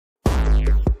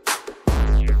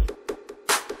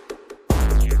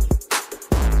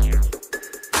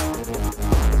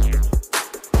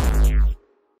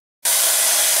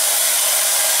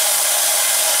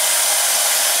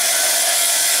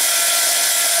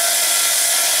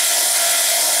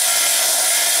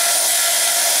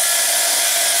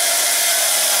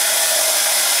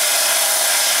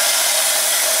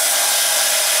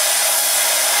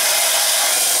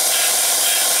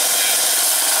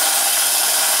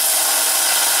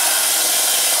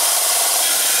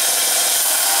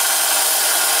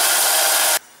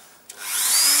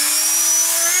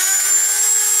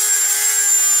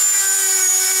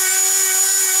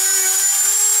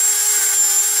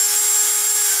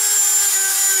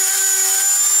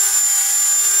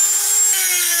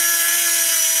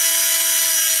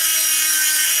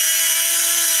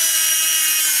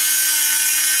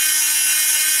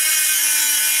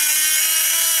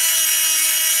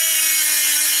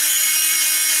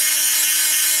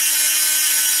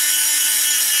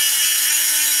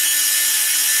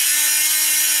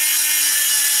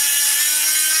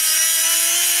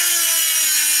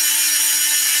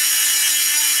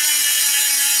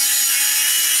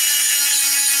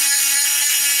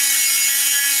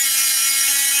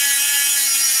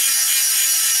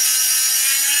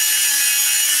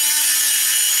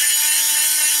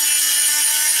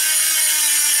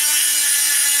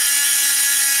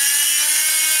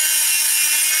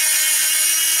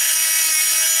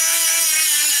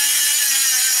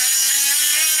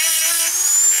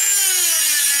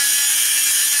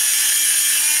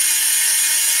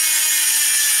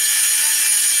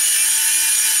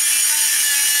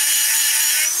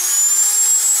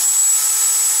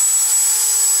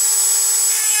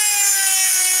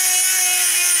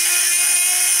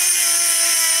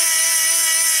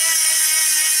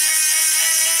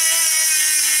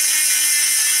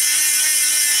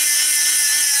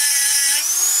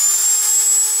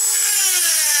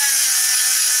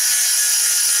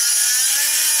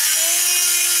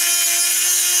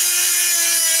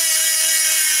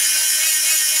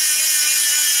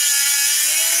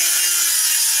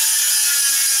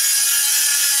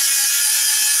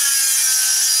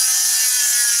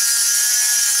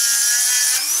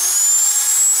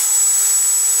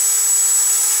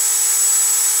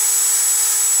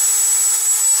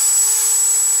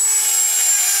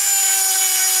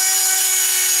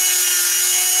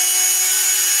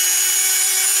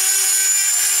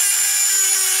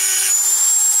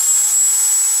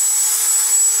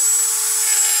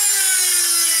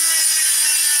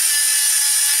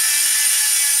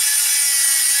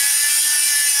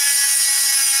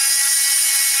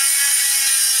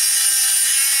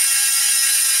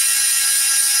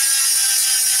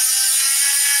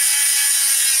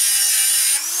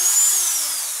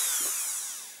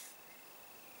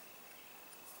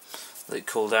let it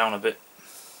cool down a bit.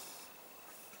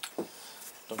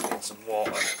 Dunk it in some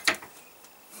water.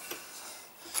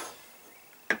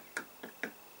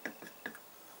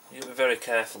 You've got to be very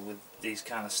careful with these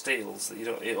kind of steels that you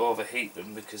don't overheat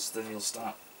them, because then you'll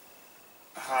start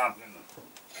hardening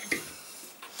them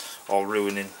or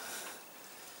ruining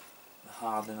the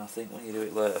hardening, I think, when you do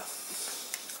it later.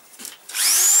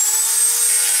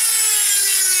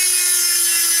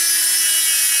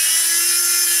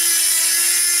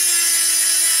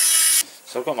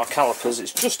 So I've got my calipers,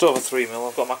 it's just over 3mm,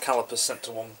 I've got my calipers set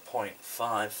to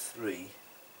 1.53 and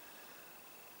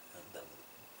then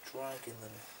dragging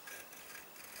them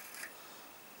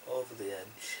over the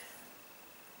edge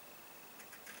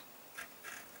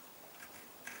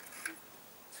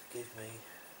to give me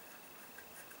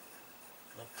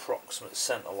an approximate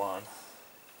centre line.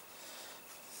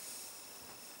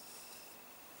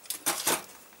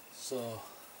 So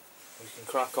we can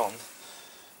crack on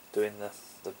doing the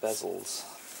bezels.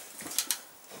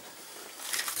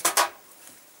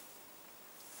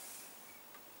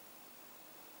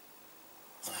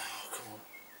 Oh, come on.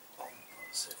 Oh,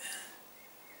 that's it.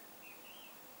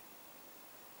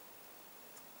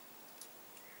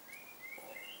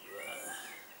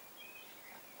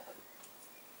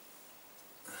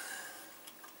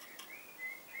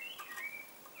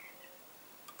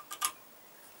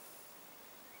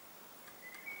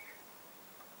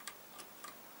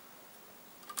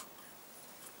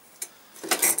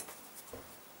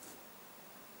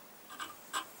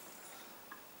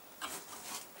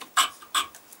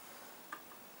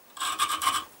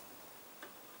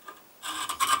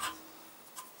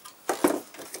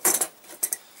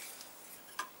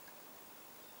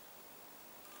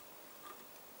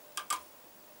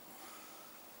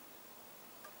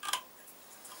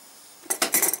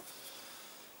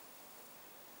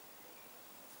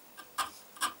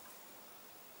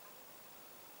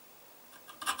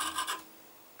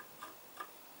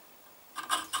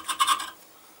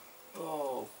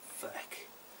 Oh, feck.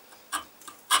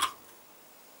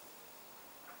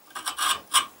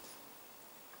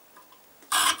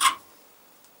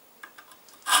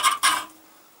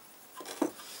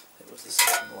 It was the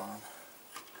second line.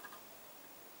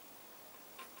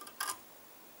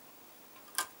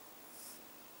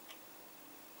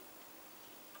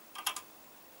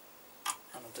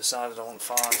 And I've decided I want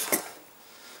 5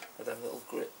 of them little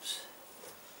grips.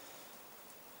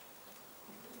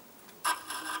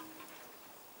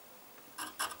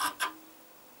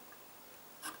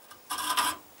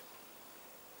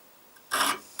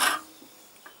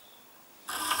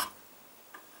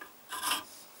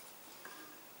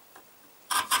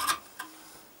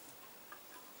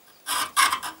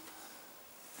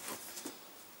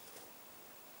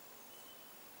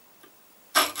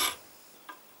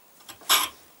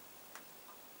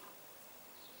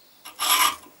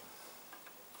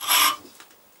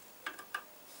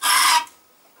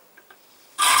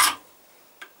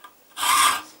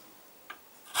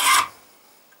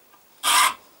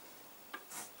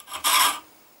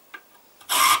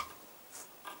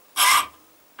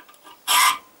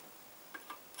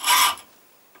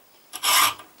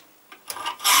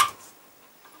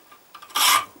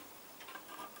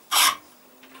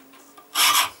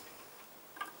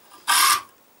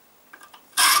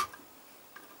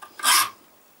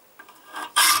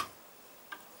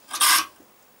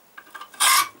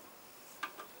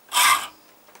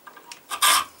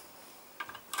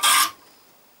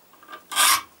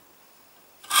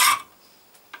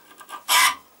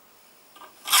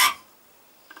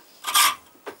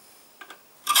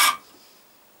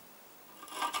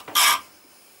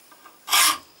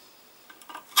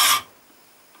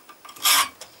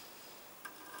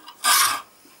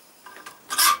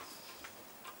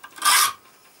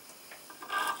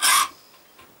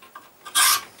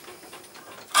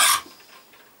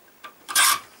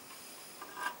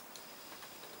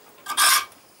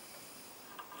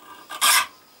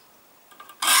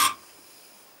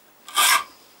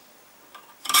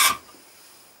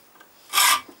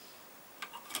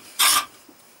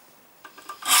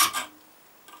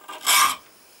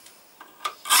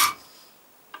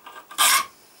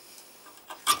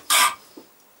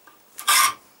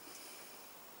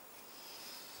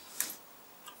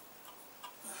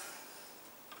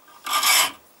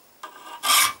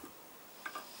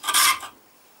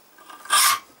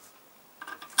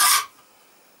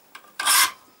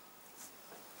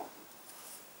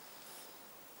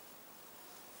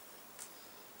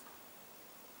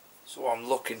 So what I'm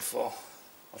looking for,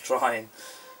 or trying,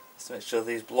 is to make sure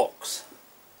these blocks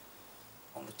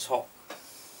on the top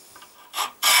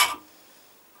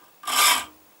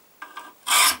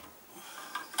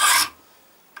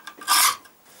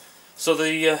So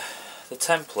the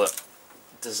template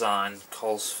design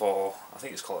calls for, I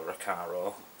think it's called a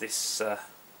Recaro. This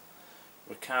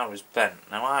Recaro is bent.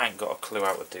 Now I ain't got a clue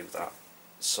how to do that,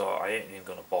 so I ain't even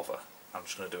going to bother. I'm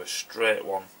just going to do a straight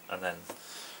one and then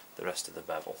the rest of the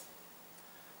bevel.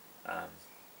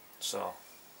 So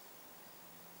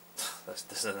this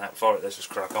isn't that for it, let's just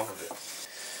crack on with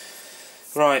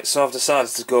it. Right, so I've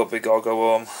decided to go big or go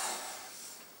home.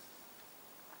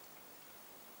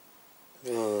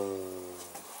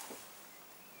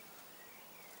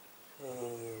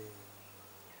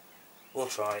 We'll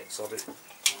try it, sod it.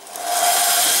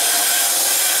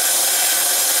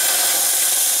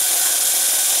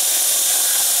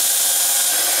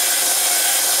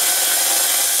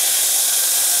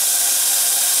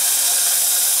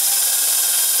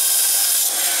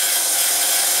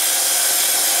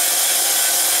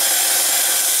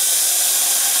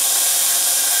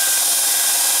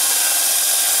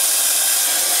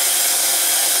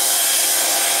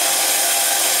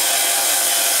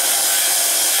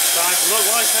 Look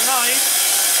like a knife.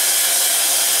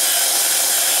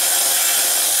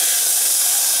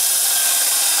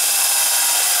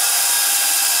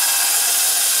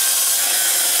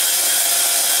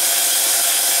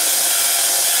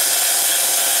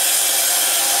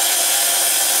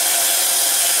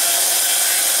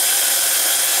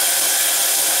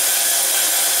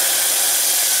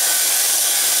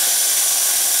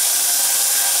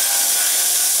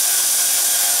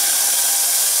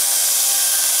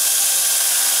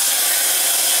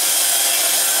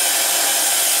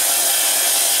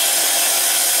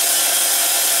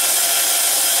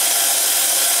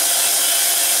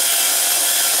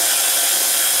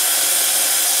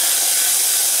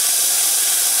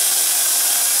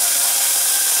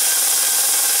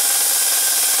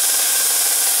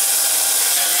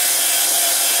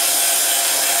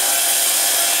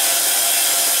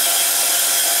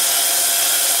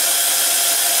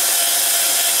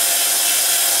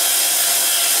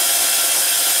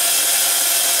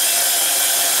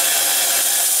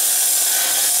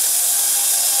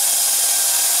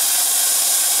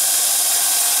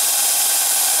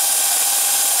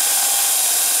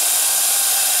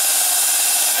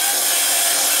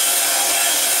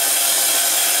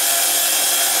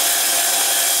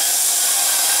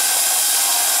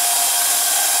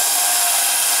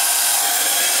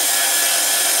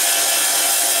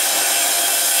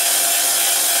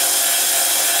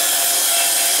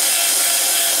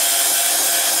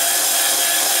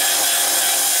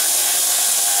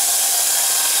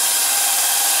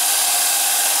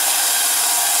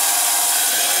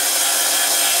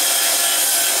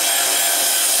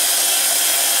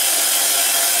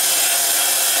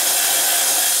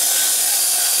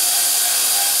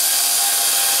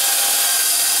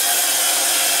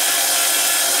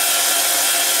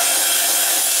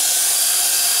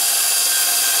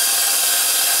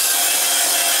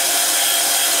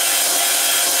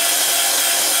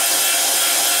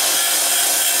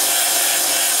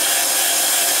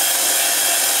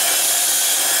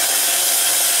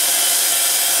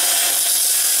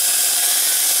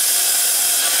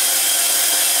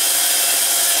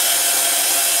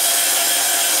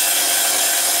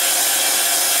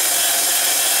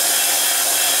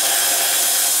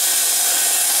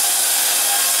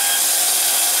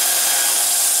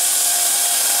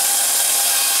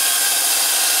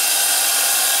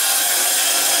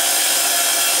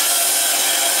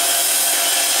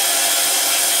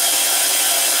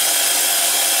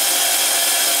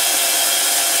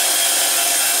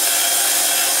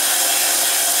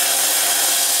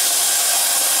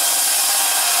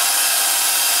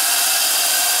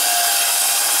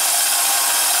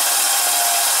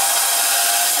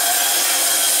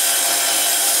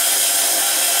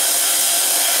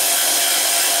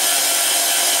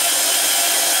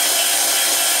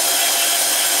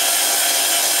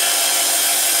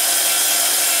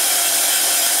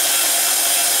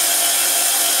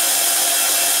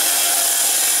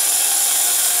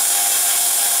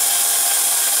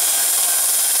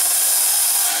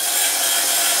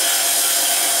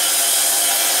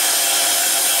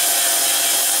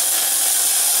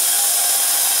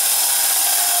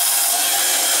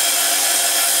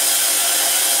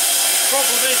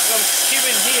 Problem is, I'm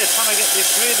skewing here trying to get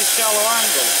this really shallow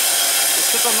angle. It's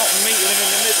because I'm not meeting him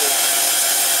in the middle.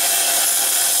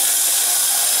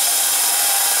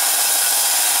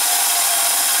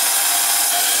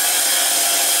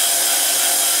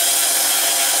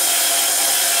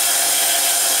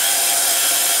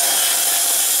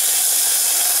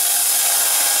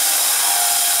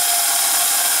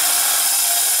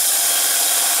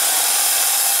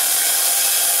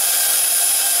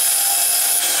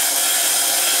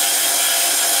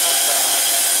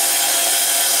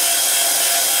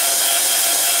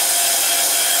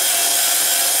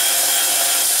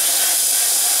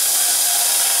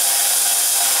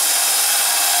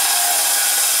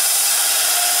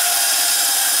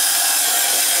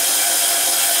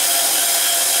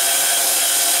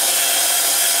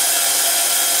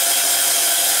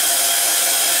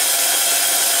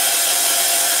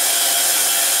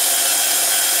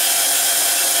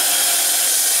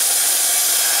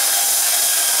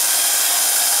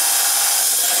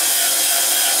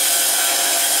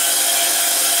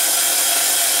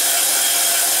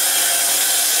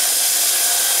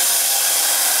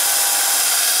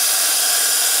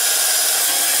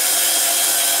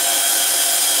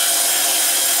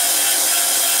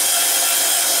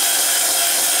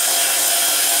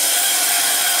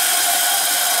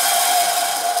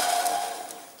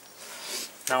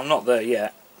 Now I'm not there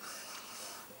yet.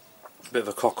 Bit of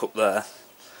a cock up there.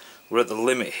 We're at the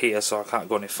limit here, so I can't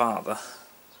go any further.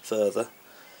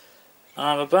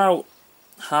 I'm about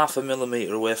half a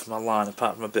millimetre away from my line,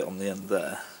 apart from a bit on the end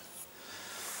there.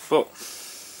 But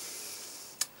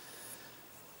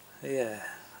yeah,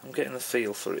 I'm getting the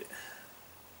feel for it.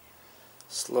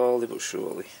 Slowly but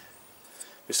surely.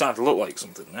 It's starting to look like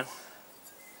something now.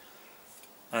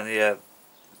 And yeah,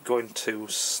 going too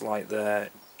slight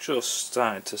there, just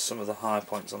starting to, some of the high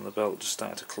points on the belt, just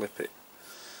starting to clip it.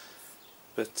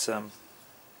 But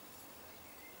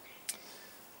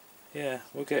yeah,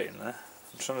 we're getting there.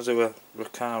 I'm trying to do a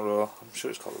Recaro, I'm sure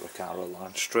it's called a Recaro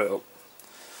line, straight up.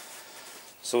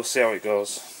 So we'll see how it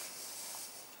goes.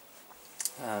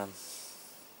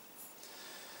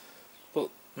 But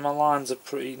my lines are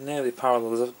pretty nearly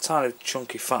parallel. There's a tiny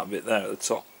chunky fat bit there at the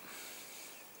top.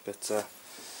 But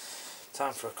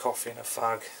time for a coffee and a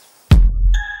fag.